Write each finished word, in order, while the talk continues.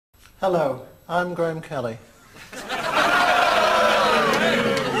Hello, I'm Graham Kelly.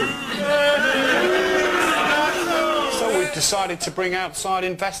 So we've decided to bring outside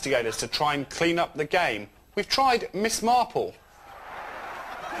investigators to try and clean up the game. We've tried Miss Marple.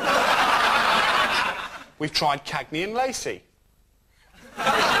 We've tried Cagney and Lacey.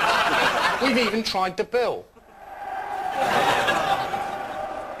 We've even tried the Bill.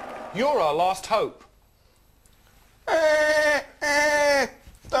 You're our last hope.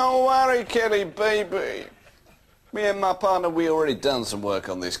 Don't worry, Kelly, baby. Me and my partner, we already done some work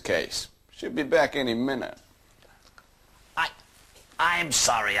on this case. Should be back any minute. I'm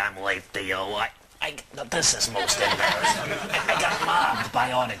sorry I'm late, Theo. This is most embarrassing. I got mobbed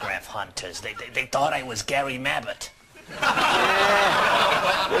by autograph hunters. They thought I was Gary Mabbitt.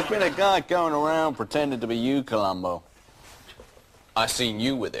 Yeah, there's been a guy going around pretending to be you, Columbo. I seen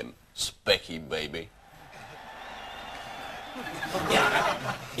you with him, Specky baby.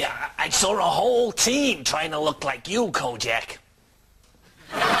 Yeah, I saw a whole team trying to look like you, Kojak.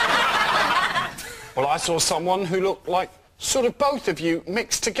 Well, I saw someone who looked like sort of both of you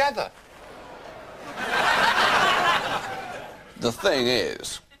mixed together. The thing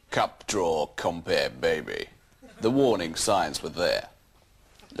is, cup draw, compare baby. The warning signs were there.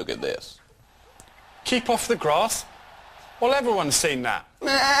 Look at this. Keep off the grass? Well, everyone's seen that.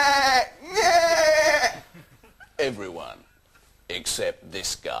 Everyone, except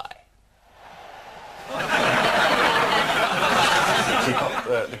this guy. Keep up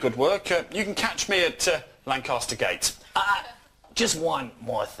the good work. You can catch me at Lancaster Gate. Just one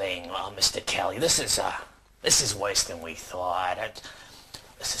more thing, Mr. Kelly. This is worse than we thought.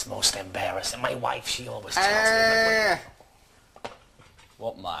 This is most embarrassing. My wife, she always tells me...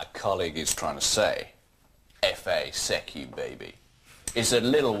 What my colleague is trying to say, F.A. Secchi, baby, is that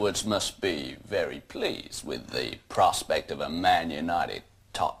Littlewoods must be very pleased with the prospect of a Man United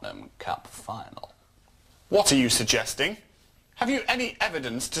Tottenham Cup final. What are you suggesting? Have you any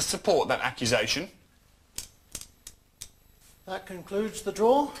evidence to support that accusation? That concludes the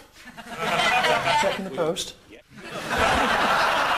draw. Check in the post.